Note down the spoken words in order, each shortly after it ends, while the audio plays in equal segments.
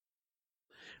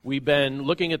We've been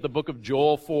looking at the book of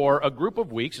Joel for a group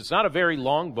of weeks. It's not a very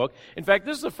long book. In fact,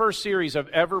 this is the first series I've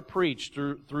ever preached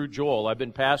through Joel. I've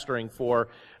been pastoring for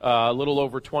a little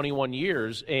over 21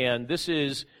 years, and this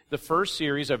is the first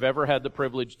series I've ever had the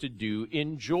privilege to do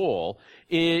in Joel.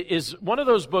 It is one of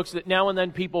those books that now and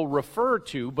then people refer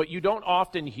to, but you don't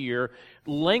often hear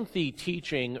lengthy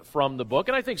teaching from the book.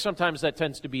 And I think sometimes that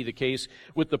tends to be the case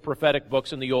with the prophetic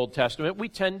books in the Old Testament. We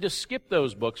tend to skip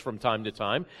those books from time to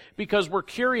time because we're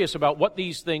curious about what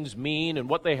these things mean and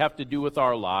what they have to do with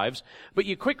our lives. But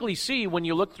you quickly see when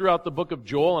you look throughout the book of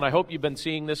Joel, and I hope you've been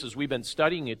seeing this as we've been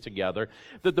studying it together,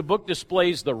 that the book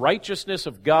displays the righteousness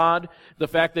of God, the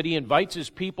fact that He invites His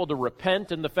people to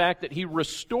repent, and the fact that He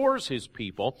restores His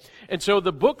people. And so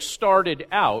the book started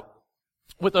out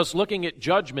with us looking at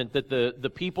judgment that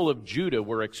the people of Judah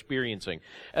were experiencing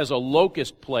as a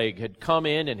locust plague had come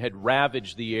in and had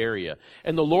ravaged the area.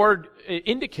 And the Lord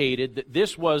indicated that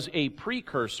this was a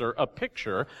precursor, a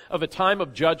picture of a time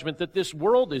of judgment that this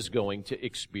world is going to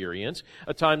experience,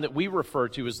 a time that we refer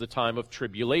to as the time of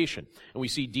tribulation. And we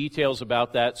see details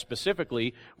about that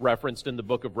specifically referenced in the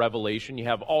book of Revelation. You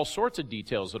have all sorts of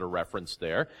details that are referenced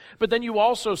there. But then you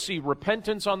also see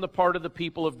repentance on the part of the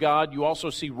people of God. You also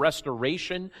see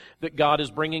restoration that God is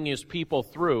bringing His people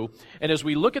through. And as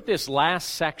we look at this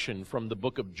last section from the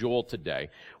book of Joel today,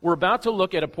 we're about to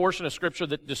look at a portion of Scripture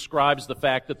that describes the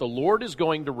fact that the Lord is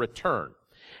going to return.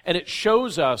 And it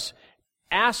shows us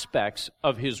aspects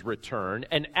of His return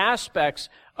and aspects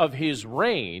of His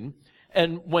reign,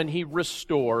 and when He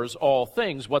restores all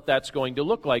things, what that's going to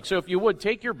look like. So if you would,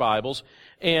 take your Bibles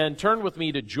and turn with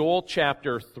me to Joel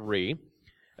chapter 3.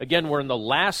 Again, we're in the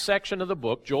last section of the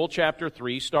book, Joel chapter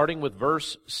 3, starting with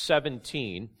verse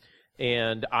 17,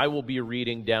 and I will be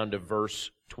reading down to verse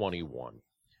 21.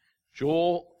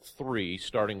 Joel 3,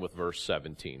 starting with verse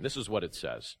 17. This is what it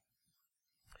says.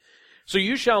 So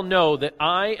you shall know that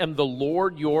I am the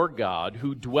Lord your God,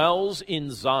 who dwells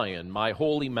in Zion, my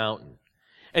holy mountain.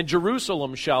 And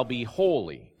Jerusalem shall be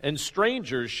holy, and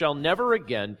strangers shall never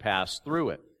again pass through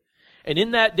it. And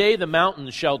in that day the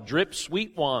mountains shall drip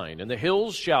sweet wine, and the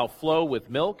hills shall flow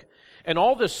with milk, and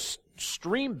all the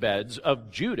stream beds of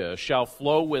Judah shall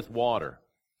flow with water.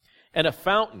 And a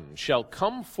fountain shall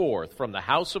come forth from the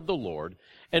house of the Lord,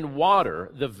 and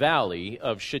water the valley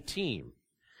of Shittim.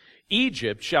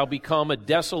 Egypt shall become a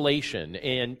desolation,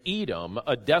 and Edom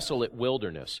a desolate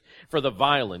wilderness, for the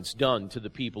violence done to the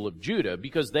people of Judah,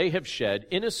 because they have shed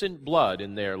innocent blood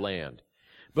in their land.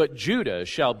 But Judah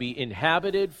shall be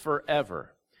inhabited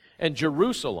forever, and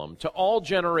Jerusalem to all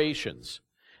generations.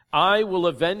 I will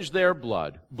avenge their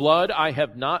blood. Blood I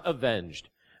have not avenged,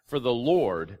 for the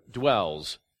Lord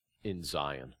dwells in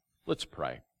Zion. Let's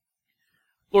pray.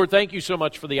 Lord, thank you so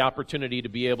much for the opportunity to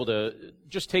be able to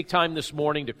just take time this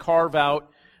morning to carve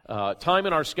out time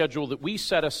in our schedule that we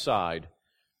set aside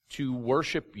to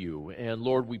worship you. And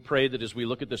Lord, we pray that as we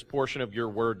look at this portion of your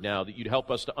word now, that you'd help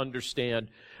us to understand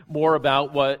more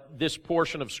about what this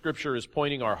portion of Scripture is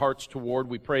pointing our hearts toward.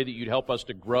 We pray that you'd help us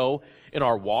to grow in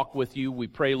our walk with you. We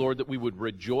pray, Lord, that we would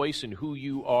rejoice in who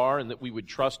you are and that we would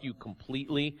trust you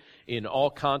completely in all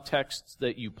contexts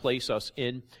that you place us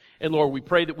in. And Lord, we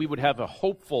pray that we would have a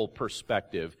hopeful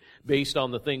perspective based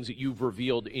on the things that you've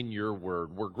revealed in your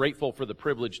word. We're grateful for the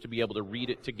privilege to be able to read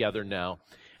it together now.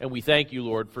 And we thank you,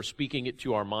 Lord, for speaking it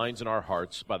to our minds and our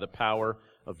hearts by the power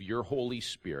of your Holy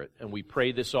Spirit. And we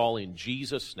pray this all in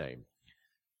Jesus' name.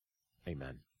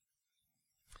 Amen.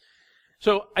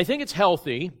 So I think it's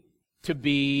healthy to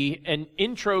be an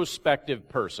introspective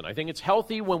person. I think it's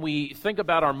healthy when we think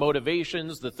about our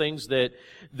motivations, the things that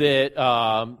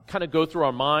kind of go through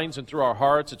our minds and through our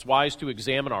hearts. It's wise to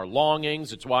examine our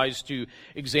longings. It's wise to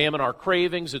examine our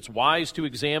cravings. It's wise to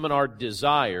examine our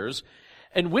desires.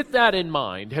 And with that in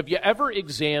mind, have you ever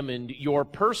examined your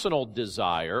personal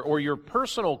desire or your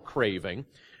personal craving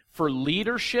for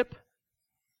leadership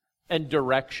and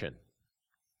direction?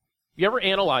 You ever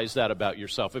analyze that about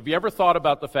yourself? Have you ever thought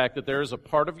about the fact that there is a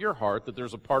part of your heart, that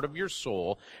there's a part of your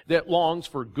soul that longs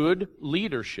for good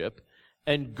leadership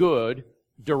and good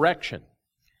direction?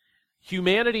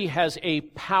 Humanity has a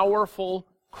powerful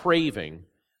craving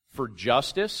for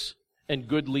justice and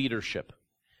good leadership.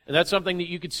 And that's something that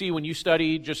you could see when you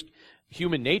study just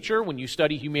human nature, when you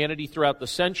study humanity throughout the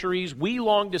centuries. We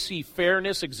long to see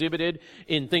fairness exhibited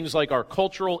in things like our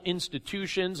cultural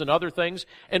institutions and other things,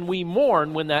 and we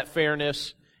mourn when that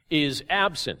fairness is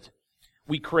absent.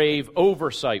 We crave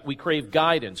oversight, we crave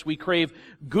guidance, we crave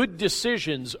good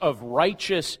decisions of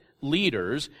righteous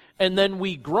leaders, and then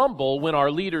we grumble when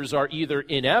our leaders are either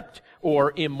inept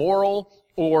or immoral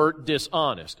or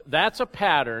dishonest. That's a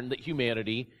pattern that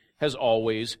humanity has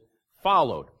always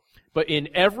followed. But in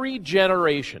every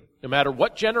generation, no matter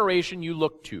what generation you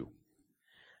look to,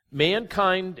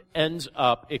 mankind ends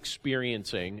up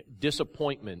experiencing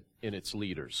disappointment in its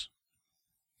leaders.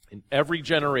 In every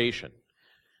generation.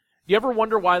 Do you ever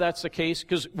wonder why that's the case?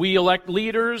 Because we elect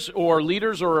leaders, or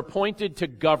leaders are appointed to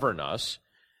govern us,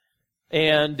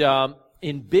 and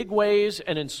in big ways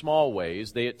and in small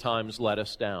ways, they at times let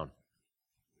us down.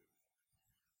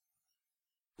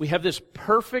 We have this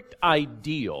perfect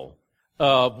ideal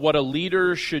of what a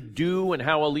leader should do and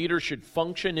how a leader should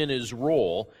function in his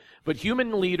role, but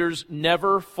human leaders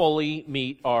never fully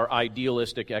meet our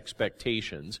idealistic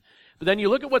expectations. But then you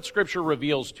look at what Scripture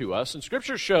reveals to us, and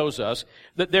Scripture shows us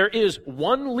that there is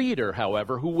one leader,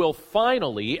 however, who will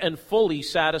finally and fully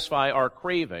satisfy our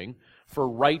craving for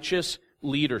righteous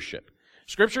leadership.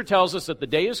 Scripture tells us that the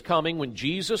day is coming when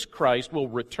Jesus Christ will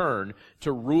return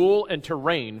to rule and to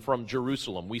reign from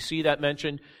Jerusalem. We see that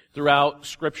mentioned throughout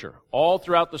Scripture, all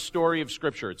throughout the story of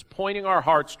Scripture. It's pointing our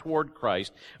hearts toward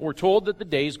Christ. And we're told that the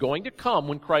day is going to come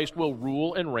when Christ will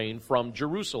rule and reign from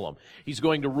Jerusalem. He's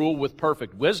going to rule with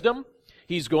perfect wisdom.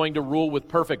 He's going to rule with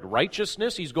perfect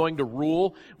righteousness. He's going to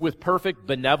rule with perfect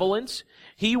benevolence.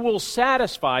 He will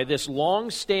satisfy this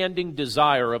long-standing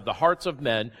desire of the hearts of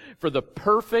men for the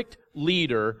perfect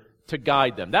leader to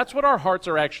guide them. That's what our hearts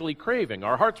are actually craving.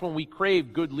 Our hearts, when we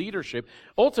crave good leadership,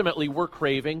 ultimately we're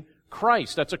craving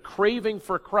Christ. That's a craving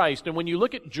for Christ. And when you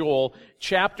look at Joel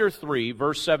chapter 3,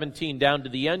 verse 17 down to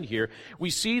the end here, we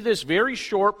see this very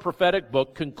short prophetic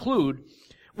book conclude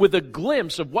with a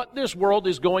glimpse of what this world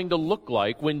is going to look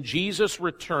like when Jesus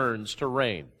returns to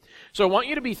reign. So I want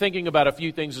you to be thinking about a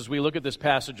few things as we look at this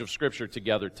passage of Scripture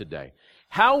together today.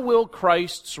 How will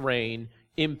Christ's reign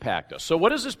impact us? So what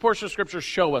does this portion of Scripture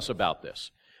show us about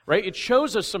this? Right? It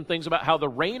shows us some things about how the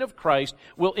reign of Christ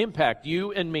will impact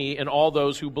you and me and all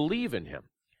those who believe in Him.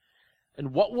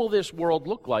 And what will this world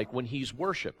look like when He's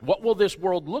worshiped? What will this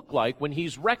world look like when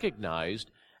He's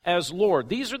recognized as Lord?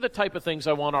 These are the type of things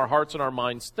I want our hearts and our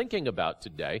minds thinking about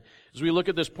today as we look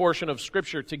at this portion of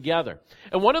Scripture together.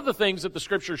 And one of the things that the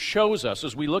Scripture shows us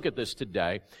as we look at this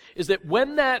today is that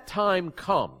when that time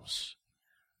comes,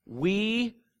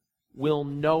 we will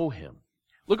know Him.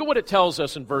 Look at what it tells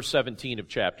us in verse 17 of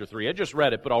chapter 3. I just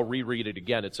read it, but I'll reread it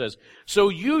again. It says, "So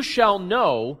you shall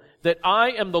know that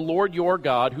I am the Lord your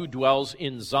God who dwells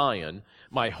in Zion,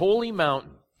 my holy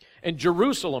mountain, and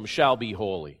Jerusalem shall be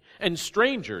holy, and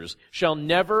strangers shall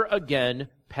never again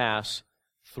pass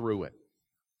through it."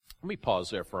 Let me pause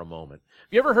there for a moment.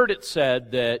 Have you ever heard it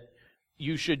said that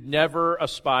you should never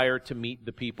aspire to meet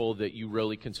the people that you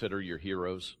really consider your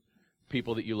heroes,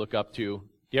 people that you look up to?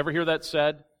 Do you ever hear that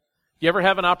said? Do you ever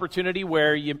have an opportunity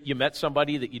where you met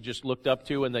somebody that you just looked up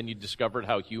to and then you discovered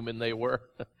how human they were?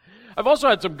 I've also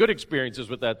had some good experiences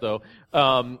with that, though.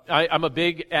 I'm a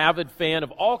big, avid fan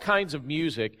of all kinds of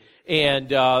music, and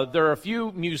there are a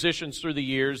few musicians through the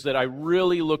years that I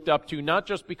really looked up to, not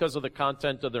just because of the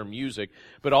content of their music,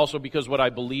 but also because what I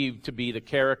believe to be the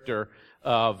character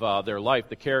of their life,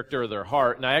 the character of their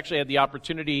heart. And I actually had the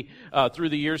opportunity through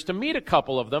the years to meet a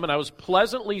couple of them, and I was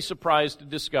pleasantly surprised to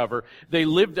discover they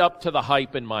lived up to the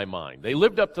hype in my mind. They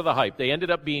lived up to the hype. They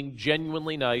ended up being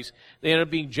genuinely nice. They ended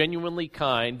up being genuinely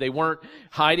kind. They weren't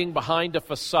hiding behind a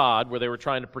facade where they were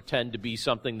trying to pretend to be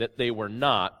something that they were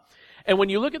not. And when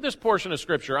you look at this portion of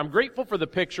Scripture, I'm grateful for the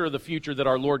picture of the future that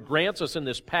our Lord grants us in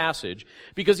this passage,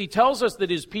 because He tells us that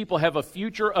His people have a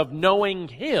future of knowing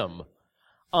Him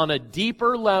on a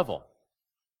deeper level.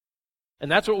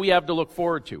 And that's what we have to look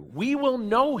forward to. We will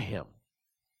know Him.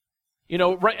 You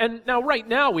know, right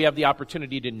now we have the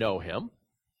opportunity to know Him,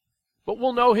 but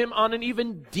we'll know Him on an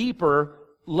even deeper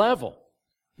level.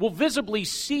 We'll visibly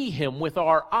see Him with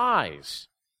our eyes.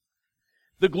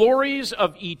 The glories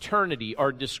of eternity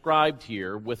are described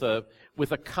here with a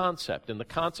concept, and the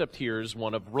concept here is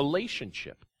one of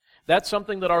relationship. That's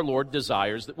something that our Lord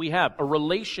desires that we have, a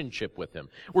relationship with Him.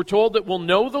 We're told that we'll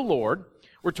know the Lord.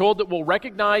 We're told that we'll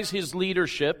recognize His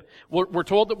leadership. We're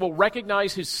told that we'll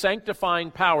recognize His sanctifying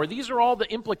power. These are all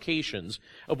the implications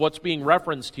of what's being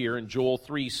referenced here in Joel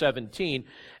 3:17.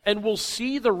 And we'll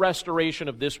see the restoration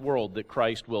of this world that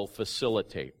Christ will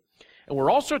facilitate. And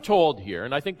we're also told here,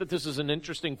 and I think that this is an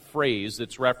interesting phrase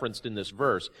that's referenced in this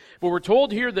verse, but we're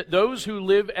told here that those who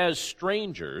live as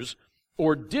strangers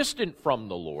or distant from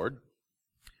the Lord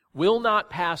will not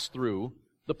pass through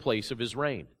the place of His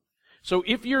reign. So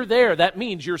if you're there, that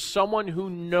means you're someone who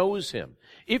knows Him.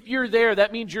 If you're there,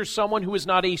 that means you're someone who is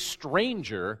not a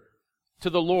stranger to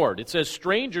the Lord. It says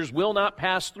strangers will not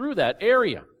pass through that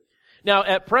area. Now,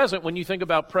 at present, when you think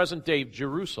about present-day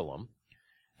Jerusalem,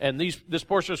 and this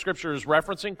portion of Scripture is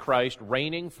referencing Christ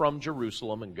reigning from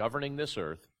Jerusalem and governing this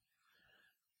earth,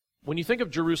 When you think of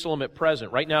Jerusalem at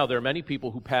present, right now there are many people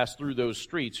who pass through those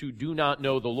streets who do not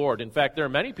know the Lord. In fact, there are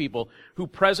many people who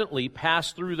presently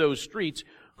pass through those streets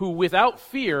who without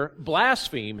fear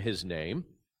blaspheme His name.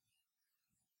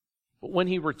 But when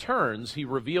He returns, He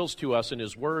reveals to us in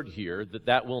His Word here that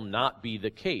that will not be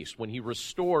the case. When He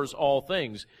restores all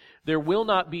things, there will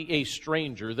not be a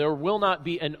stranger, there will not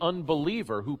be an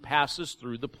unbeliever who passes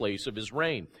through the place of His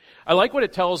reign. I like what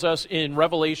it tells us in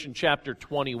Revelation chapter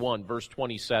 21, verse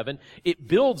 27. It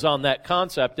builds on that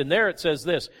concept, and there it says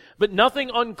this, "But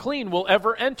nothing unclean will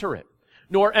ever enter it,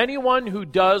 nor anyone who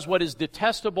does what is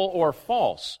detestable or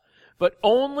false, but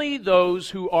only those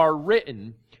who are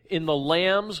written in the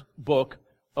Lamb's book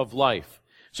of life."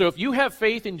 So if you have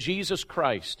faith in Jesus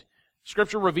Christ,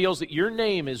 Scripture reveals that your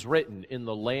name is written in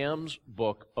the Lamb's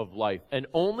book of life. And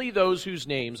only those whose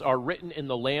names are written in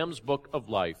the Lamb's book of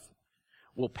life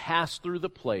will pass through the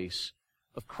place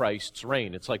of Christ's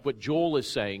reign. It's like what Joel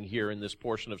is saying here in this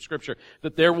portion of Scripture,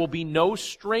 that there will be no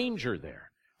stranger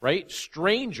there, right?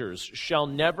 Strangers shall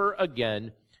never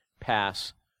again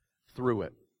pass through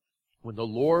it. When the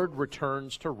Lord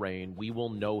returns to reign, we will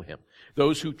know Him.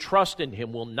 Those who trust in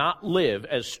Him will not live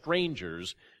as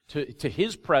strangers to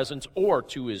His presence or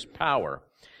to His power.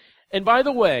 And by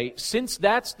the way, since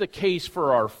that's the case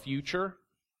for our future,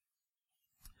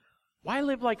 why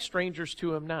live like strangers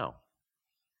to Him now?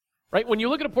 Right? When you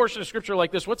look at a portion of Scripture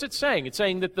like this, what's it saying? It's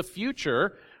saying that the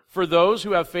future for those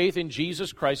who have faith in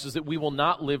Jesus Christ is that we will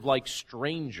not live like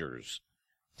strangers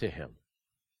to Him.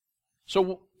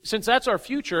 So, since that's our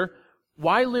future,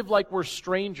 why live like we're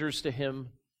strangers to Him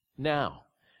now?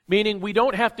 Meaning we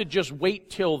don't have to just wait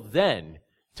till then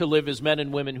to live as men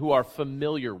and women who are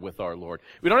familiar with our Lord.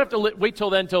 We don't have to wait till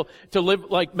then to live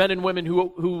like men and women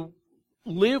who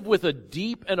live with a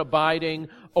deep and abiding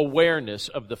awareness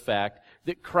of the fact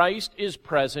that Christ is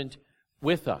present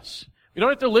with us. We don't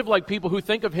have to live like people who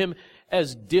think of Him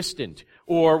as distant.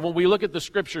 Or when we look at the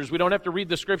Scriptures, we don't have to read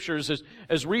the Scriptures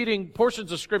as reading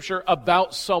portions of Scripture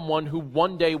about someone who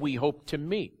one day we hope to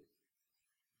meet.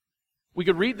 We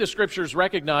could read the Scriptures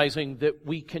recognizing that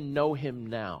we can know Him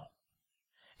now.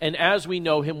 And as we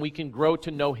know Him, we can grow to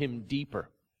know Him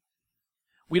deeper.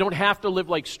 We don't have to live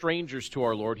like strangers to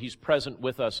our Lord. He's present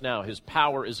with us now. His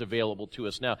power is available to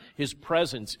us now. His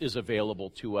presence is available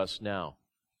to us now.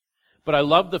 But I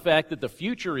love the fact that the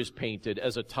future is painted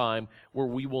as a time where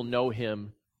we will know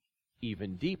Him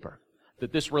even deeper.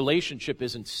 That this relationship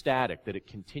isn't static, that it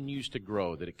continues to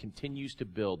grow, that it continues to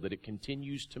build, that it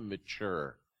continues to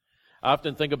mature. I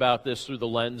often think about this through the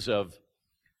lens of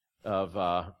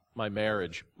my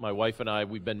marriage. My wife and I,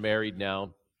 we've been married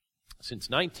now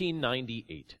since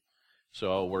 1998.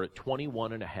 So we're at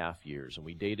 21 and a half years, and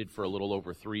we dated for a little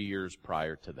over 3 years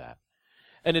prior to that.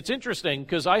 And it's interesting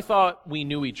because I thought we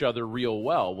knew each other real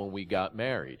well when we got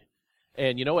married.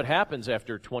 And you know what happens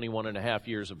after 21 and a half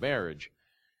years of marriage?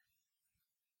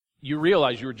 You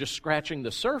realize you were just scratching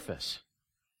the surface.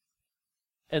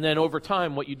 And then over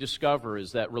time, what you discover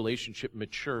is that relationship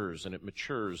matures, and it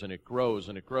matures, and it grows,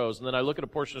 and it grows. And then I look at a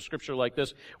portion of Scripture like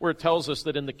this, where it tells us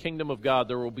that in the kingdom of God,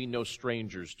 there will be no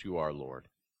strangers to our Lord.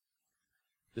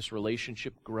 This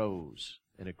relationship grows,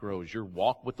 and it grows. Your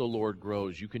walk with the Lord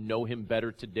grows. You can know Him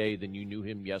better today than you knew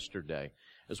Him yesterday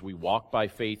as we walk by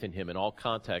faith in Him in all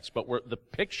contexts. But the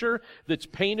picture that's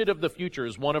painted of the future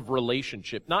is one of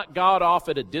relationship. Not God off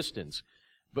at a distance,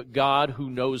 but God who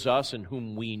knows us and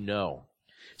whom we know.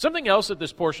 Something else that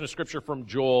this portion of Scripture from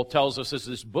Joel tells us as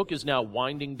this book is now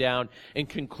winding down and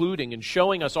concluding and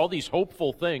showing us all these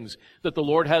hopeful things that the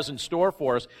Lord has in store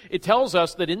for us. It tells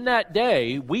us that in that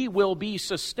day, we will be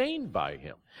sustained by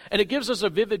Him. And it gives us a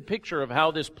vivid picture of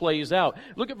how this plays out.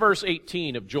 Look at verse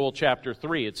 18 of Joel chapter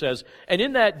 3. It says, "And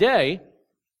in that day,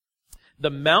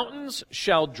 the mountains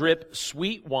shall drip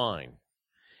sweet wine,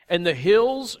 and the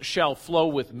hills shall flow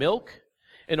with milk,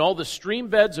 and all the stream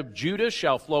beds of Judah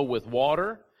shall flow with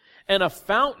water, and a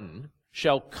fountain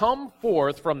shall come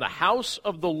forth from the house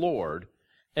of the Lord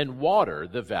and water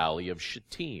the valley of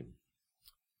Shittim."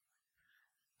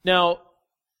 Now,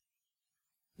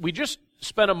 we just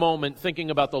spent a moment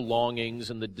thinking about the longings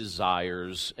and the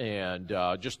desires and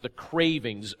just the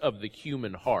cravings of the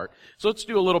human heart. So let's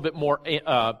do a little bit more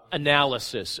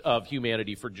analysis of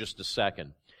humanity for just a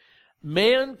second.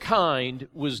 Mankind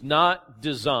was not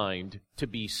designed to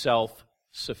be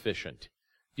self-sufficient.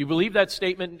 Do you believe that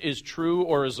statement is true,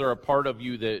 or is there a part of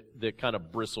you that kind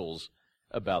of bristles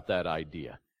about that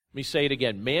idea? Let me say it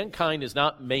again. Mankind is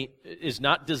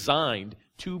not designed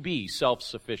to be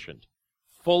self-sufficient,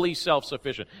 fully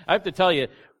self-sufficient. I have to tell you,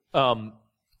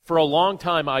 for a long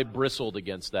time I bristled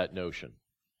against that notion.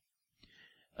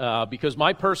 Because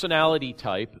my personality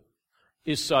type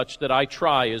is such that I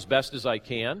try as best as I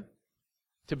can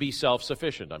to be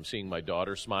self-sufficient. I'm seeing my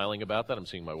daughter smiling about that. I'm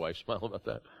seeing my wife smile about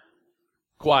that.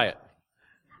 Quiet.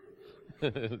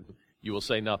 You will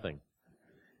say nothing.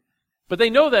 But they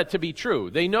know that to be true.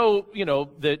 They know,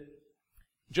 that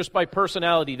just by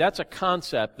personality, that's a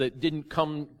concept that didn't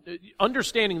come.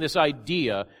 Understanding this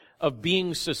idea of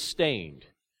being sustained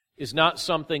is not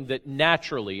something that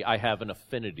naturally I have an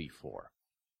affinity for.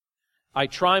 I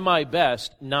try my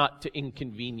best not to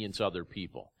inconvenience other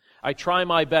people. I try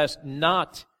my best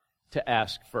not to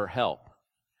ask for help.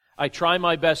 I try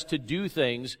my best to do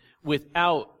things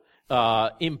without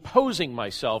imposing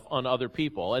myself on other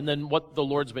people. And then what the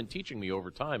Lord's been teaching me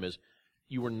over time is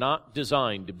you were not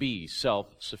designed to be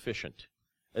self-sufficient.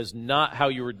 That's not how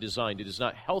you were designed. It is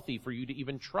not healthy for you to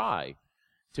even try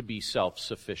to be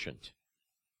self-sufficient.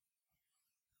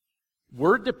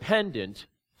 We're dependent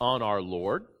on our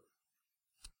Lord,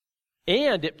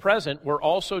 and at present, we're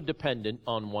also dependent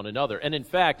on one another. And in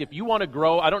fact, if you want to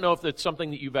grow, I don't know if that's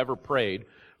something that you've ever prayed,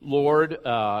 Lord,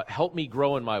 help me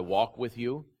grow in my walk with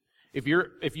you. If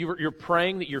you're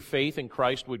praying that your faith in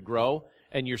Christ would grow,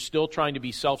 and you're still trying to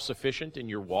be self-sufficient in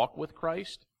your walk with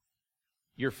Christ,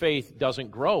 your faith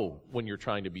doesn't grow when you're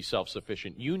trying to be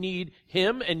self-sufficient. You need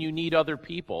Him and you need other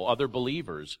people, other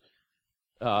believers,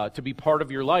 to be part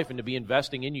of your life and to be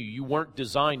investing in you. You weren't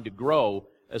designed to grow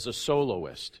as a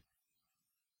soloist.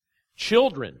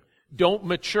 Children don't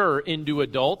mature into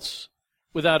adults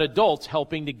without adults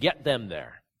helping to get them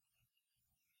there.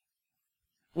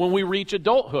 When we reach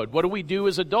adulthood, what do we do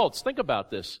as adults? Think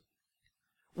about this.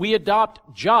 We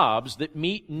adopt jobs that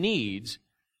meet needs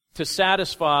to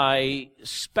satisfy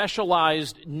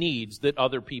specialized needs that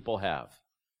other people have.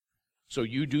 So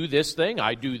you do this thing,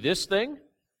 I do this thing,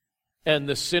 and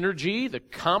the synergy, the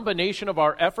combination of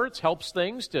our efforts helps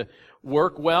things to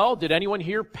work well. Did anyone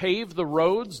here pave the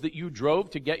roads that you drove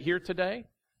to get here today?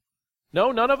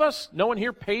 No, none of us? No one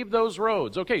here paved those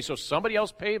roads. Okay, so somebody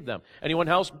else paved them.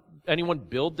 Anyone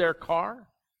build their car?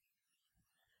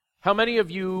 How many of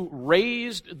you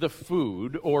raised the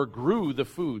food or grew the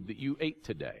food that you ate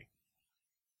today?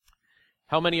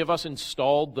 How many of us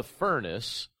installed the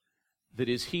furnace that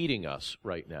is heating us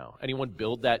right now? Anyone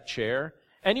build that chair?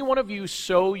 Any one of you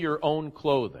sew your own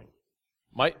clothing?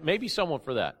 Maybe someone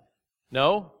for that.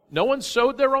 No? No one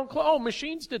sewed their own clothes? Oh,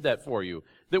 machines did that for you,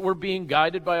 that were being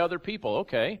guided by other people.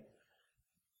 Okay.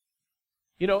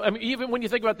 Even when you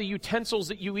think about the utensils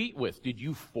that you eat with, did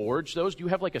you forge those? Do you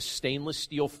have like a stainless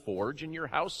steel forge in your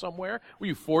house somewhere where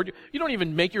you forge? You don't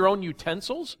even make your own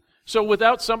utensils. So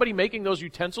without somebody making those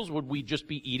utensils, would we just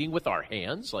be eating with our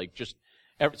hands?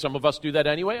 Some of us do that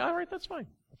anyway. All right, that's fine.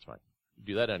 That's fine. You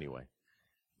do that anyway.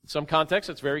 In some contexts,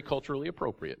 it's very culturally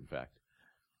appropriate, in fact.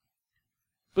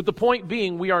 But the point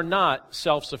being, we are not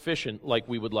self-sufficient like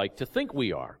we would like to think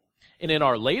we are. And in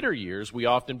our later years, we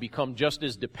often become just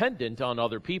as dependent on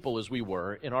other people as we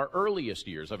were in our earliest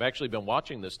years. I've actually been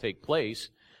watching this take place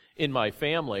in my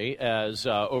family as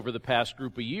over the past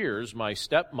group of years, my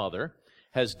stepmother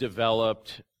has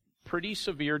developed pretty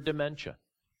severe dementia.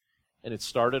 And it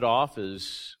started off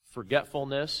as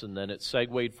forgetfulness, and then it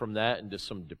segued from that into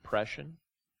some depression.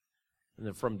 And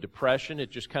then from depression, it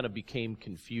just kind of became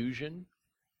confusion.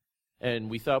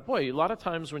 And we thought, boy, a lot of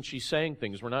times when she's saying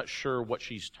things, we're not sure what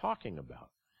she's talking about.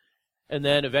 And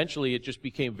then eventually it just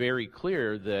became very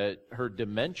clear that her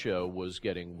dementia was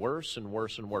getting worse and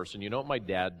worse and worse. And you know what my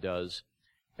dad does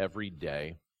every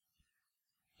day?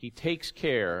 He takes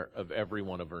care of every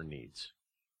one of her needs.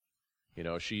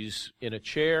 She's in a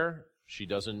chair. She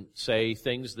doesn't say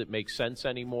things that make sense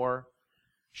anymore.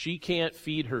 She can't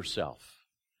feed herself.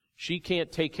 She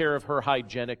can't take care of her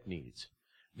hygienic needs.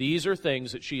 These are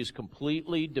things that she is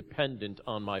completely dependent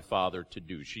on my father to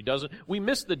do. We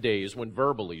miss the days when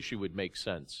verbally she would make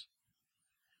sense.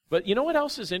 But you know what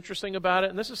else is interesting about it?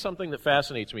 And this is something that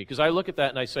fascinates me, because I look at that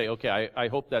and I say, okay, I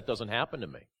hope that doesn't happen to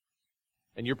me.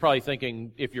 And you're probably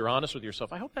thinking, if you're honest with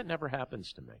yourself, I hope that never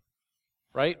happens to me.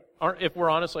 Right? If we're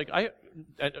honest,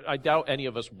 I doubt any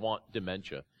of us want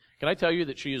dementia. Can I tell you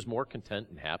that she is more content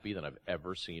and happy than I've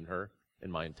ever seen her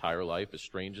in my entire life, as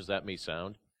strange as that may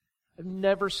sound? I've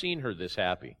never seen her this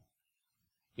happy.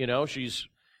 She's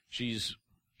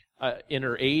in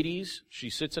her 80s. She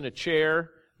sits in a chair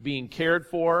being cared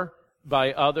for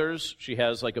by others. She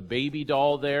has like a baby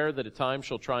doll there that at times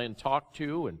she'll try and talk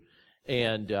to,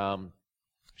 and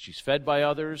she's fed by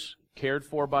others, cared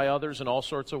for by others in all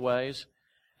sorts of ways.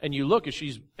 And you look,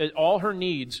 all her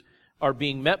needs are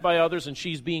being met by others, and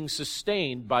she's being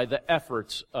sustained by the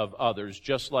efforts of others,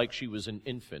 just like she was an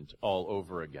infant all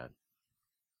over again.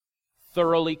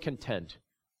 Thoroughly content.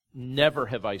 Never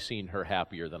have I seen her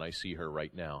happier than I see her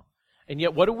right now. And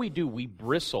yet, what do? We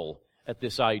bristle at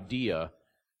this idea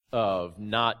of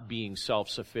not being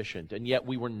self-sufficient. And yet,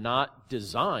 we were not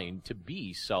designed to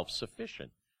be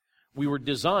self-sufficient. We were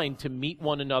designed to meet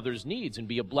one another's needs and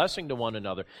be a blessing to one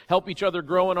another, help each other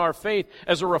grow in our faith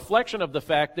as a reflection of the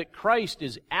fact that Christ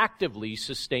is actively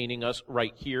sustaining us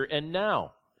right here and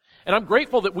now. And I'm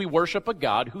grateful that we worship a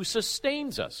God who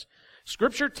sustains us.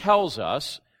 Scripture tells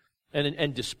us,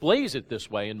 and displays it this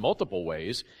way in multiple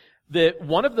ways, that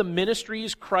one of the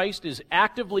ministries Christ is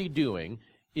actively doing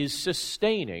is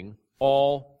sustaining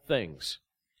all things.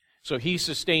 So he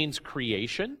sustains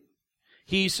creation.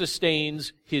 He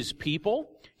sustains his people.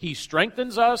 He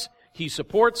strengthens us. He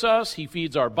supports us. He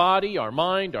feeds our body, our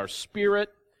mind, our spirit.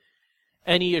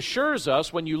 And he assures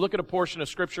us, when you look at a portion of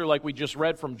Scripture like we just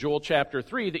read from Joel chapter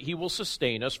 3, that he will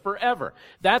sustain us forever.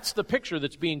 That's the picture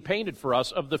that's being painted for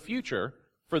us of the future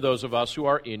for those of us who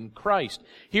are in Christ.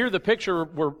 Here, the picture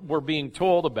we're being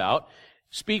told about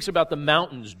speaks about the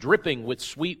mountains dripping with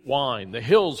sweet wine, the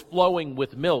hills flowing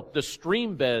with milk, the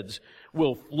stream beds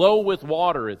will flow with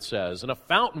water, it says, and a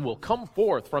fountain will come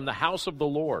forth from the house of the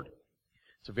Lord.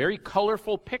 It's a very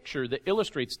colorful picture that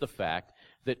illustrates the fact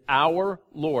that our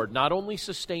Lord not only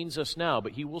sustains us now,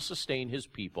 but he will sustain his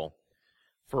people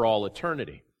for all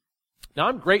eternity. Now,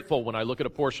 I'm grateful when I look at a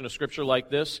portion of Scripture like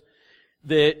this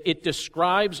that it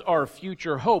describes our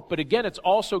future hope, but again, it's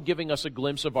also giving us a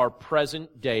glimpse of our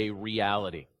present-day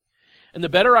reality. And the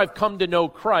better I've come to know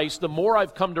Christ, the more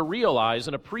I've come to realize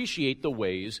and appreciate the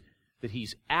ways that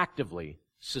he's actively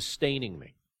sustaining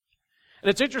me. And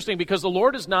it's interesting because the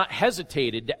Lord has not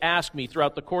hesitated to ask me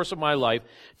throughout the course of my life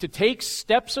to take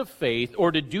steps of faith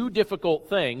or to do difficult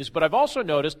things, but I've also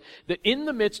noticed that in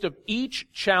the midst of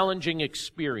each challenging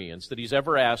experience that he's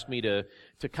ever asked me to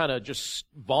kind of just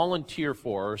volunteer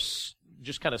for,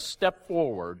 just kind of step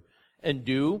forward and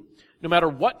do, no matter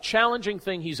what challenging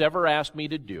thing he's ever asked me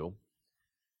to do,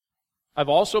 I've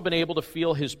also been able to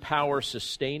feel his power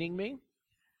sustaining me.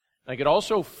 I could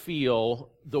also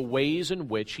feel the ways in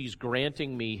which he's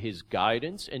granting me his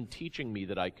guidance and teaching me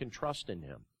that I can trust in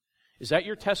him. Is that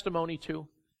your testimony too?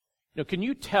 Now, can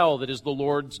you tell that as the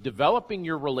Lord's developing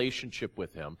your relationship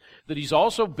with him, that he's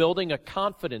also building a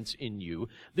confidence in you,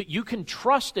 that you can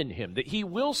trust in him, that he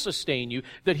will sustain you,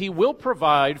 that he will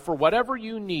provide for whatever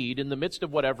you need in the midst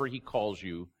of whatever he calls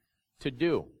you to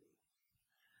do?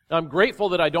 Now, I'm grateful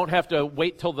that I don't have to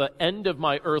wait till the end of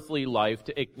my earthly life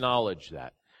to acknowledge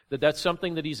that that's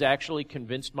something that he's actually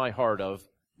convinced my heart of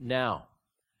now.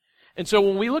 And so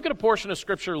when we look at a portion of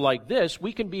Scripture like this,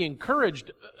 we can be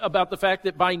encouraged about the fact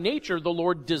that by nature the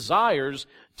Lord desires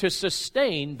to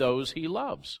sustain those he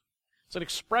loves. It's an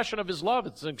expression of his love.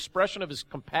 It's an expression of his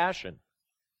compassion.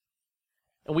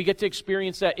 And we get to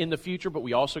experience that in the future, but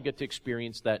we also get to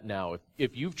experience that now.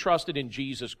 If you've trusted in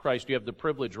Jesus Christ, you have the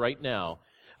privilege right now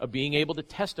of being able to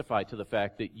testify to the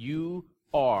fact that you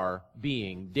are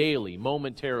being daily,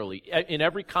 momentarily, in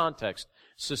every context,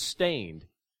 sustained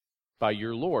by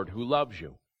your Lord who loves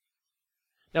you.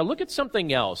 Now look at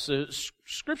something else.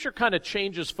 Scripture kind of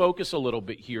changes focus a little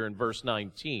bit here in verse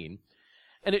 19,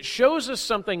 and it shows us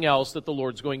something else that the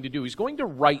Lord's going to do. He's going to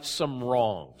right some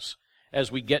wrongs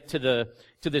as we get to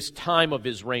this time of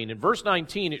his reign. In verse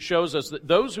 19, it shows us that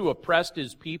those who oppressed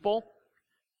his people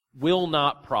will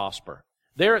not prosper.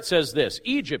 There it says this: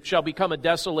 Egypt shall become a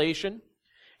desolation,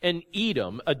 and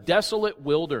Edom a desolate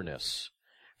wilderness,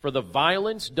 for the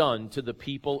violence done to the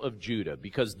people of Judah,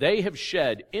 because they have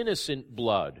shed innocent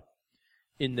blood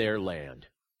in their land.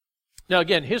 Now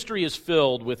again, history is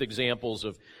filled with examples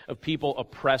of people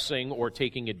oppressing or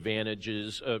taking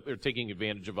advantage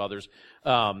of others.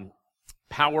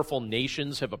 Powerful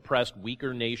nations have oppressed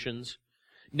weaker nations.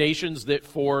 Nations that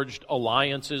forged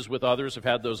alliances with others have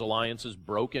had those alliances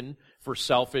broken for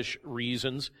selfish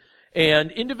reasons.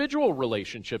 And individual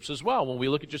relationships as well. When we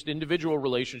look at just individual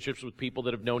relationships with people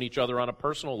that have known each other on a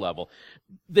personal level,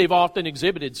 they've often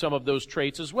exhibited some of those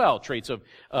traits as well, traits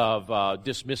of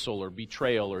dismissal or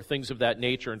betrayal or things of that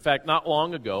nature. In fact, not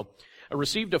long ago, I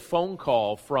received a phone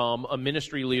call from a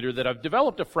ministry leader that I've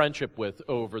developed a friendship with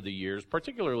over the years,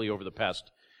 particularly over the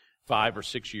past 5 or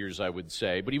 6 years, I would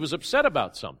say. But he was upset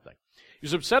about something. He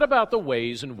was upset about the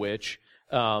ways in which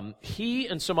he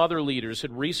and some other leaders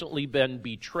had recently been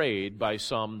betrayed by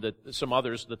some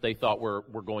others that they thought were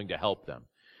going to help them.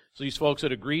 So these folks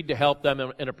had agreed to help them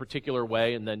in a particular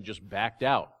way and then just backed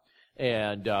out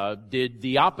and did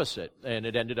the opposite. And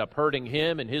it ended up hurting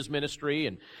him and his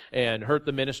ministry and hurt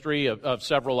the ministry of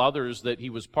several others that he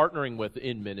was partnering with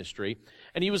in ministry.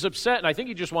 And he was upset, and I think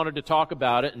he just wanted to talk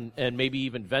about it and maybe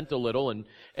even vent a little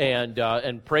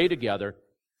and pray together.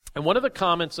 And one of the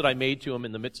comments that I made to him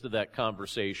in the midst of that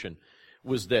conversation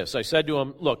was this. I said to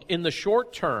him, look, in the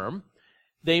short term,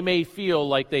 they may feel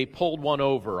like they pulled one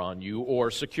over on you or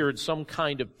secured some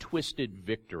kind of twisted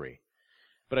victory.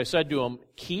 But I said to him,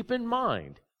 keep in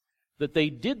mind that they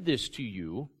did this to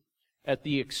you at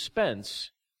the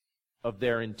expense of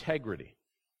their integrity.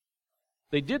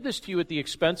 They did this to you at the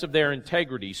expense of their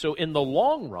integrity. So in the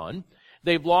long run,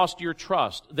 they've lost your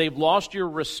trust. They've lost your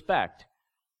respect.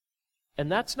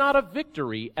 And that's not a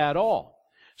victory at all.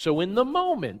 So in the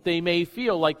moment, they may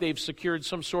feel like they've secured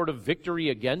some sort of victory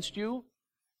against you,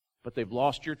 but they've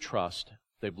lost your trust,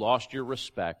 they've lost your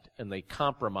respect, and they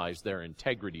compromise their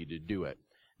integrity to do it.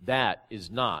 That is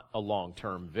not a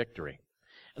long-term victory.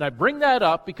 And I bring that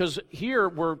up because here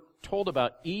we're told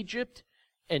about Egypt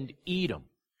and Edom.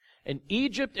 And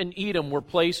Egypt and Edom were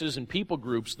places and people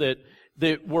groups that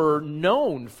were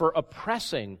known for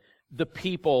oppressing the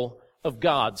people of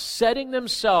God, setting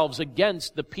themselves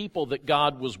against the people that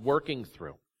God was working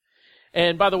through.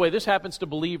 And by the way, this happens to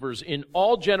believers in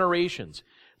all generations.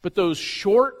 But those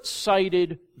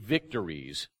short-sighted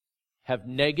victories have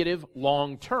negative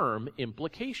long-term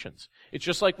implications. It's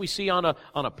just like we see on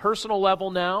a personal level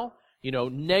now. You know,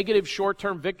 negative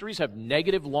short-term victories have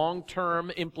negative long-term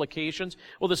implications.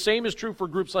 Well, the same is true for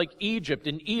groups like Egypt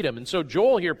and Edom. And so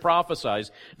Joel here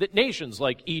prophesies that nations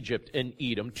like Egypt and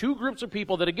Edom, two groups of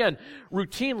people that, again,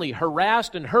 routinely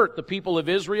harassed and hurt the people of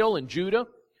Israel and Judah,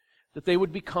 that they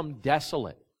would become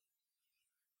desolate.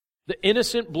 The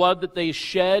innocent blood that they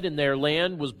shed in their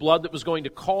land was blood that was going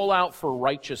to call out for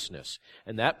righteousness.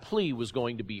 And that plea was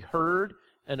going to be heard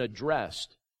and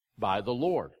addressed by the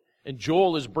Lord. And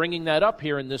Joel is bringing that up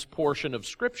here in this portion of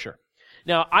Scripture.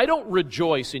 Now, I don't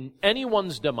rejoice in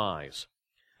anyone's demise.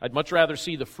 I'd much rather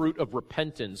see the fruit of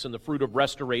repentance and the fruit of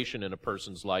restoration in a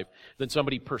person's life than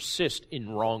somebody persist in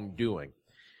wrongdoing.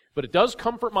 But it does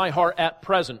comfort my heart at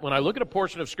present when I look at a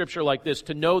portion of Scripture like this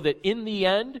to know that in the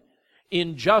end,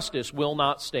 injustice will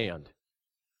not stand.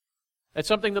 That's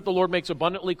something that the Lord makes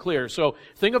abundantly clear. So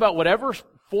think about whatever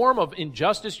form of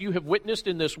injustice you have witnessed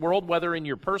in this world, whether in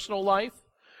your personal life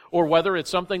or whether it's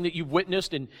something that you've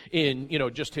witnessed in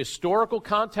just historical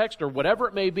context or whatever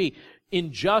it may be.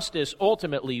 Injustice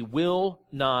ultimately will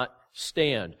not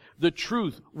stand. The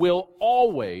truth will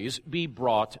always be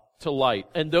brought to light.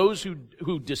 And those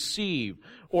who deceive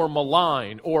or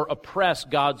malign or oppress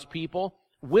God's people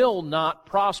will not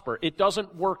prosper. It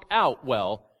doesn't work out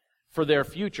well for their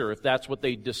future if that's what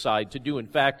they decide to do. In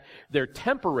fact, their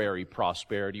temporary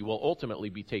prosperity will ultimately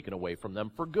be taken away from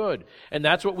them for good. And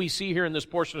that's what we see here in this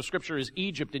portion of Scripture is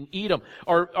Egypt and Edom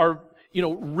are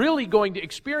really going to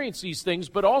experience these things,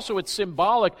 but also it's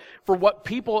symbolic for what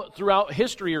people throughout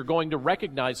history are going to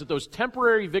recognize, that those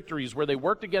temporary victories where they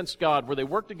worked against God, where they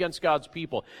worked against God's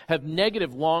people, have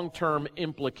negative long-term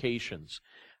implications.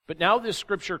 But now this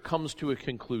Scripture comes to a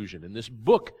conclusion, and this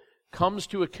book comes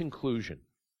to a conclusion.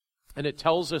 And it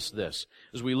tells us this,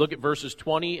 as we look at verses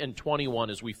 20 and 21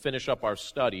 as we finish up our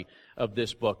study of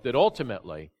this book, that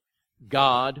ultimately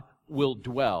God will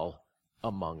dwell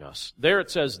among us. There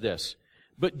it says this,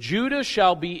 "But Judah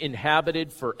shall be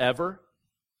inhabited forever,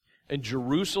 and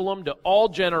Jerusalem to all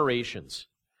generations.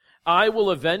 I will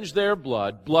avenge their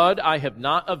blood, blood I have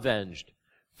not avenged,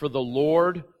 for the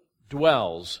Lord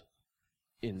dwells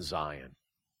in Zion."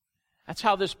 That's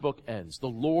how this book ends. The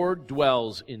Lord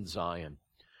dwells in Zion.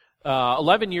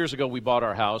 11 years ago, we bought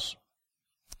our house,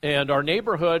 and our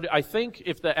neighborhood, I think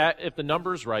if the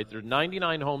number's right, there are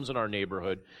 99 homes in our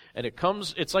neighborhood, and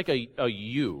it's like a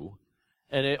U,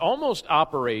 and it almost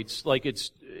operates like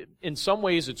it's, in some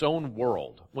ways, its own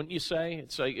world, wouldn't you say?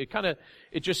 It's like,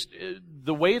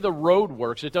 the way the road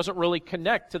works, it doesn't really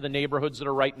connect to the neighborhoods that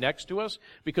are right next to us,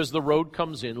 because the road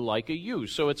comes in like a U,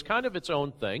 so it's kind of its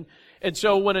own thing. And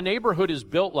so when a neighborhood is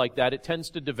built like that, it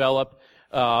tends to develop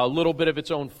a little bit of its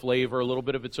own flavor, a little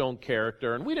bit of its own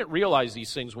character. And we didn't realize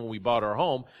these things when we bought our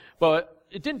home, but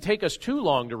it didn't take us too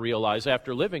long to realize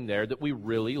after living there that we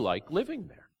really like living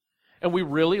there. And we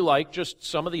really like just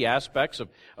some of the aspects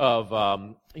of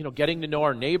getting to know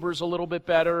our neighbors a little bit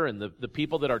better, and the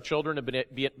people that our children have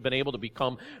been able to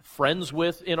become friends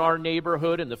with in our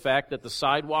neighborhood, and the fact that the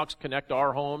sidewalks connect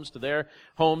our homes to their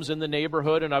homes in the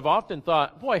neighborhood. And I've often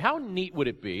thought, boy, how neat would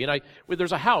it be? And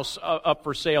there's a house up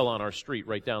for sale on our street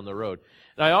right down the road.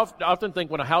 And I often think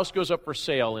when a house goes up for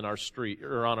sale in our street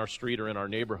or on our street or in our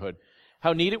neighborhood,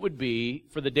 how neat it would be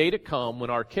for the day to come when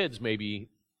our kids maybe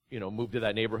move to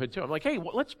that neighborhood too. I'm like, hey,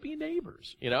 let's be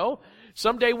neighbors,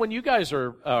 Someday when you guys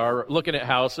are looking at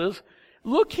houses,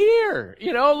 look here,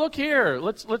 look here.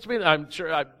 Let's be, I'm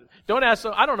sure, don't ask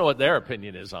them, I don't know what their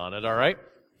opinion is on it, all right?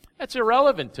 That's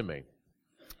irrelevant to me.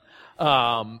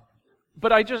 But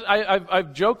But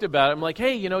I've joked about it. I'm like,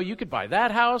 hey, you could buy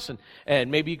that house,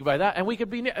 and maybe you could buy that, and we could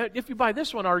be, if you buy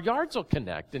this one, our yards will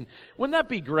connect. And wouldn't that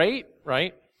be great,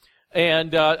 right?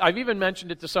 And I've even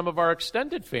mentioned it to some of our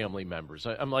extended family members.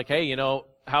 I'm like, hey,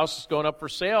 house is going up for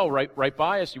sale right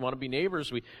by us. You want to be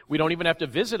neighbors? We don't even have to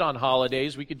visit on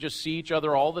holidays. We could just see each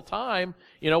other all the time.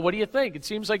 What do you think? It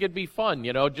seems like it'd be fun,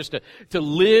 just to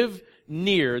live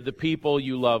near the people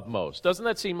you love most. Doesn't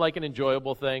that seem like an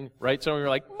enjoyable thing, right? Some of you are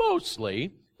like,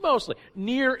 mostly,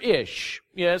 near-ish.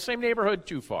 Yeah, same neighborhood,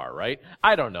 too far, right?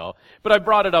 I don't know. But I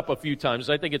brought it up a few times.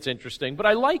 I think it's interesting. But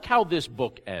I like how this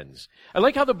book ends. I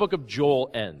like how the book of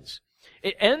Joel ends.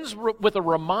 It ends with a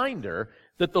reminder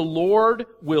that the Lord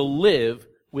will live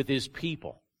with His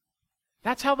people.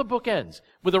 That's how the book ends,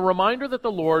 with a reminder that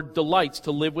the Lord delights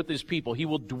to live with His people. He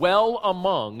will dwell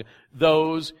among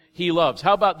those He loves.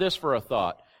 How about this for a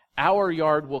thought? Our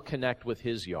yard will connect with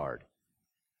His yard.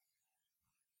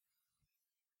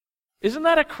 Isn't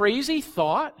that a crazy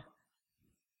thought?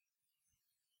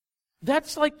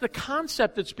 That's like the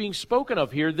concept that's being spoken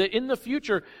of here, that in the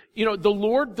future, the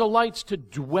Lord delights to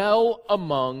dwell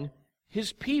among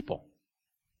His people.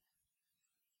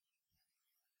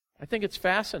 I think it's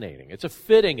fascinating.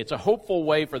 It's a hopeful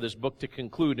way for this book to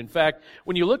conclude. In fact,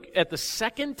 when you look at the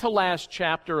second to last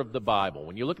chapter of the Bible,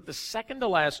 when you look at the second to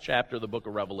last chapter of the book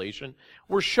of Revelation,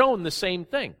 we're shown the same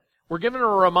thing. We're given a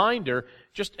reminder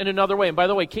just in another way. And by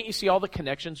the way, can't you see all the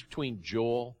connections between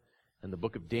Joel and the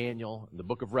book of Daniel and the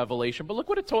book of Revelation? But look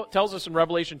what it tells us in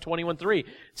Revelation 21:3. It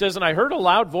says, "And I heard a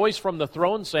loud voice from the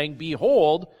throne saying,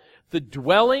 'Behold, the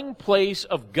dwelling place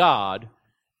of God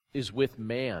is with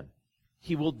man.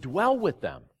 He will dwell with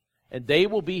them, and they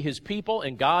will be His people,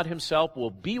 and God Himself will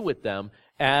be with them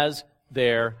as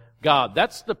their God.'"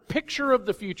 That's the picture of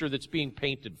the future that's being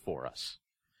painted for us.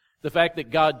 The fact that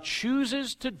God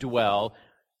chooses to dwell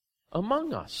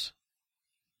among us.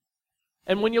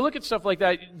 And when you look at stuff like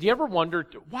that, do you ever wonder,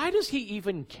 why does He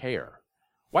even care?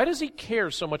 Why does He care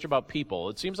so much about people?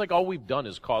 It seems like all we've done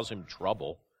is cause Him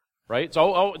trouble, right?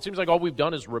 It seems like all we've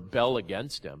done is rebel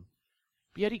against Him.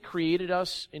 But yet He created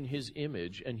us in His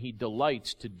image, and He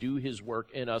delights to do His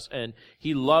work in us, and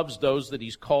He loves those that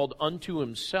He's called unto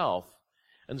Himself.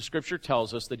 And the Scripture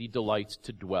tells us that He delights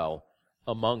to dwell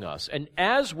among us. And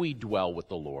as we dwell with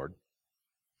the Lord,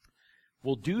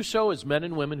 we'll do so as men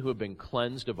and women who have been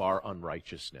cleansed of our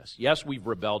unrighteousness. Yes, we've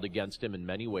rebelled against Him in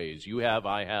many ways. You have,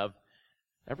 I have,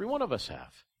 every one of us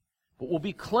have. But we'll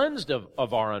be cleansed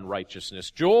of our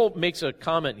unrighteousness. Joel makes a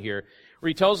comment here where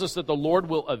he tells us that the Lord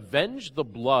will avenge the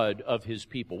blood of His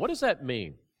people. What does that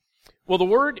mean? Well, the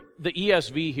word the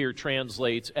ESV here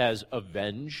translates as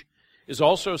avenge is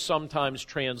also sometimes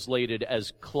translated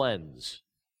as cleanse.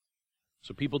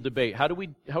 So people debate, how do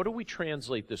we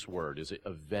translate this word? Is it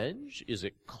avenge? Is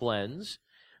it cleanse?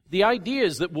 The idea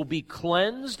is that we'll be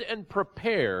cleansed and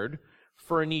prepared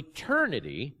for an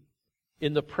eternity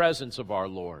in the presence of our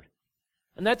Lord.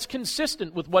 And that's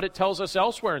consistent with what it tells us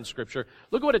elsewhere in Scripture.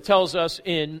 Look at what it tells us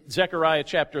in Zechariah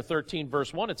chapter 13,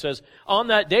 verse 1. It says, "On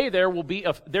that day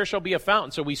there shall be a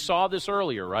fountain." So we saw this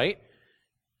earlier, right?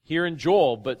 Here in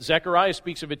Joel, but Zechariah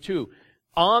speaks of it too.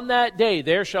 "On that day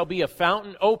there shall be a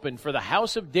fountain opened for the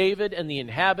house of David and the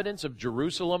inhabitants of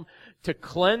Jerusalem to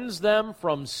cleanse them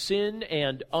from sin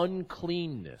and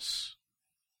uncleanness."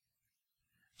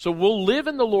 So we'll live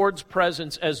in the Lord's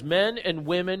presence as men and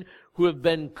women who have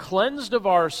been cleansed of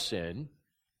our sin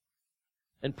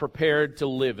and prepared to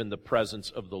live in the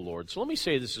presence of the Lord. So let me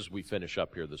say this as we finish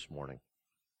up here this morning.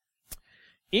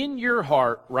 In your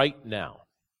heart right now,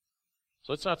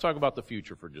 so let's not talk about the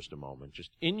future for just a moment,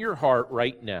 just in your heart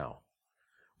right now,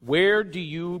 where do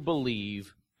you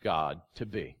believe God to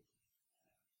be?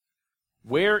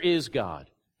 Where is God?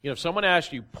 If someone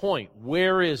asked you, point,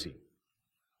 where is He?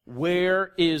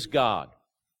 Where is God?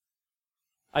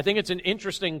 I think it's an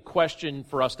interesting question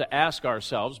for us to ask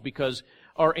ourselves because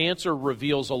our answer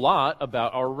reveals a lot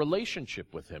about our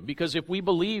relationship with Him. Because if we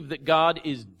believe that God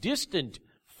is distant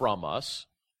from us,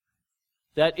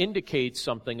 that indicates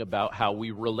something about how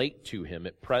we relate to Him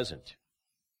at present.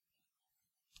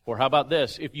 Or how about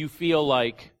this? If you feel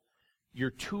like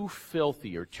you're too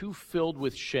filthy or too filled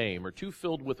with shame or too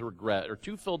filled with regret or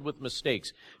too filled with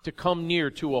mistakes to come near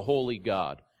to a holy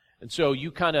God. And so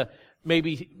you kind of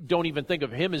maybe don't even think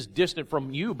of Him as distant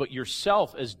from you, but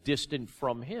yourself as distant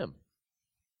from Him.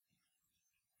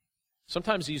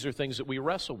 Sometimes these are things that we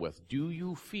wrestle with. Do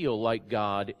you feel like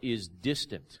God is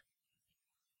distant?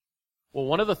 Well,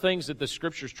 one of the things that the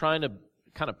Scripture's trying to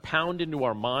kind of pound into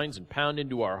our minds and pound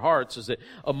into our hearts is that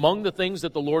among the things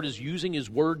that the Lord is using His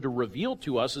Word to reveal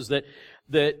to us is that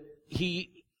He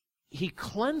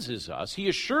cleanses us. He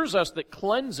assures us that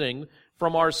cleansing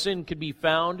from our sin can be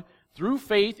found through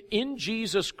faith in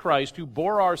Jesus Christ, who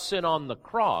bore our sin on the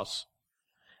cross.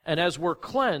 And as we're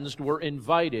cleansed, we're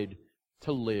invited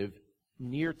to live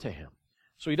near to Him.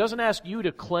 So He doesn't ask you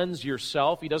to cleanse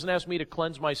yourself. He doesn't ask me to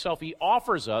cleanse myself. He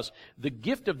offers us the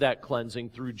gift of that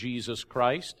cleansing through Jesus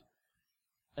Christ,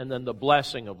 and then the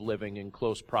blessing of living in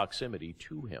close proximity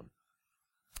to Him.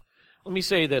 Let me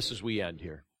say this as we end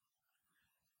here.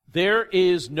 There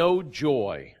is no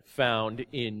joy found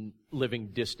in living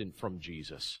distant from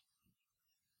Jesus.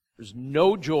 There's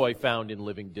no joy found in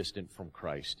living distant from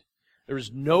Christ. There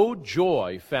is no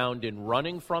joy found in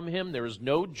running from Him. There is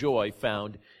no joy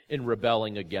found in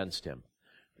rebelling against Him.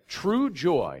 True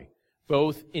joy,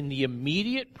 both in the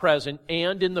immediate present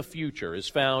and in the future, is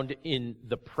found in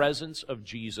the presence of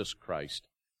Jesus Christ.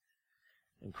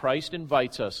 And Christ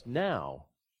invites us now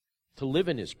to live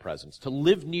in His presence, to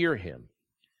live near Him,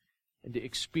 and to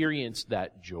experience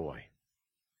that joy.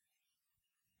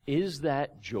 Is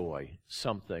that joy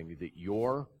something that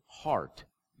your heart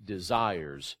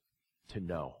desires to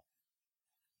know?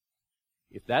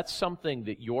 If that's something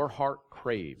that your heart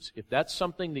craves, if that's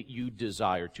something that you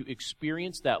desire, to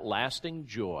experience that lasting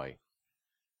joy,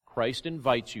 Christ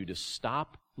invites you to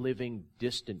stop living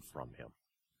distant from Him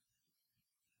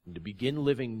and to begin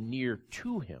living near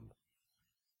to Him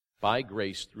by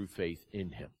grace through faith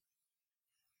in Him.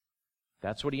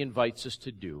 That's what He invites us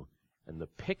to do. And the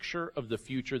picture of the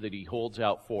future that He holds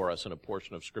out for us in a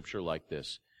portion of Scripture like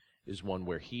this is one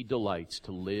where He delights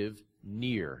to live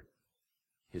near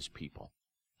His people.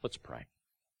 Let's pray.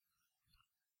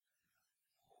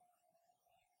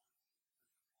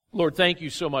 Lord, thank You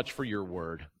so much for Your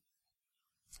Word.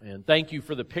 And thank You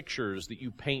for the pictures that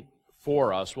You paint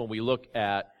for us when we look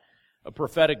at a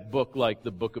prophetic book like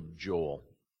the book of Joel.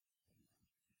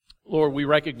 Lord, we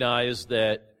recognize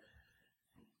that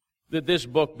this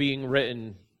book being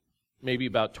written maybe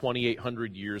about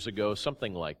 2,800 years ago,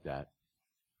 something like that,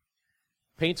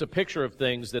 paints a picture of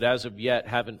things that as of yet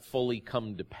haven't fully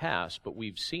come to pass, but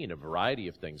we've seen a variety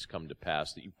of things come to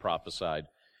pass that You prophesied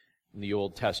in the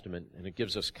Old Testament, and it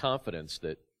gives us confidence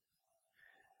that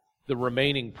the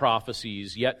remaining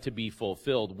prophecies yet to be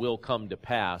fulfilled will come to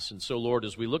pass. And so, Lord,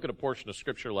 as we look at a portion of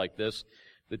Scripture like this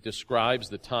that describes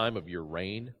the time of Your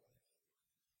reign,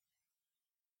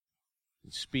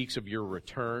 it speaks of Your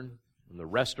return and the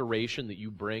restoration that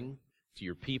You bring to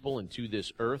Your people and to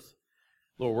this earth.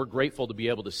 Lord, we're grateful to be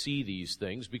able to see these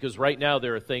things, because right now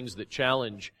there are things that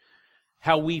challenge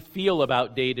how we feel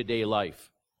about day-to-day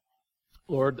life.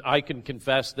 Lord, I can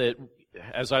confess that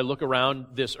as I look around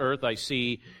this earth, I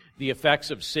see the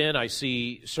effects of sin. I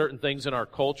see certain things in our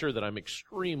culture that I'm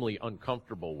extremely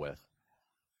uncomfortable with,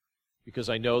 because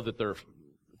I know that they're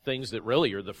things that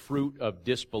really are the fruit of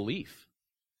disbelief.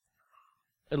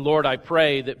 And Lord, I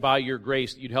pray that by Your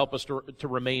grace that You'd help us to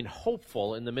remain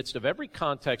hopeful in the midst of every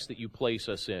context that You place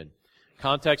us in.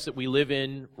 Context that we live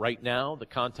in right now, the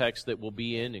context that we'll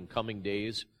be in coming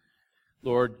days.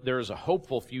 Lord, there is a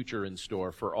hopeful future in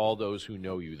store for all those who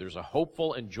know You. There's a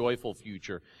hopeful and joyful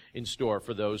future in store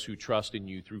for those who trust in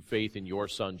You through faith in Your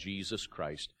Son, Jesus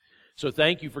Christ. So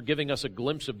thank You for giving us a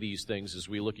glimpse of these things as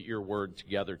we look at Your Word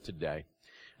together today.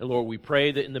 And Lord, we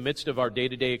pray that in the midst of our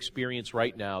day-to-day experience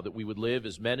right now, that we would live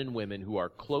as men and women who are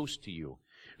close to You,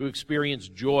 who experience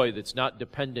joy that's not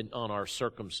dependent on our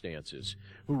circumstances,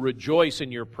 who rejoice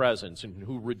in Your presence and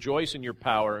who rejoice in Your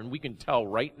power. And we can tell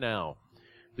right now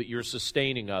that You're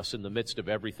sustaining us in the midst of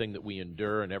everything that we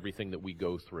endure and everything that we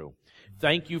go through.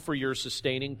 Thank You for Your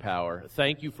sustaining power.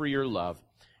 Thank You for Your love.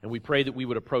 And we pray that we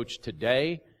would approach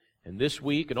today and this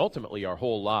week and ultimately our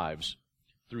whole lives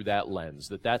through that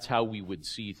lens, that's how we would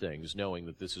see things, knowing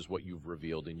that this is what You've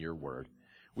revealed in Your Word.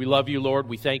 We love You, Lord.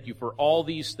 We thank You for all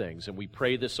these things, and we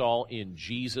pray this all in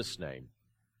Jesus' name.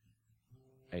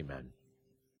 Amen.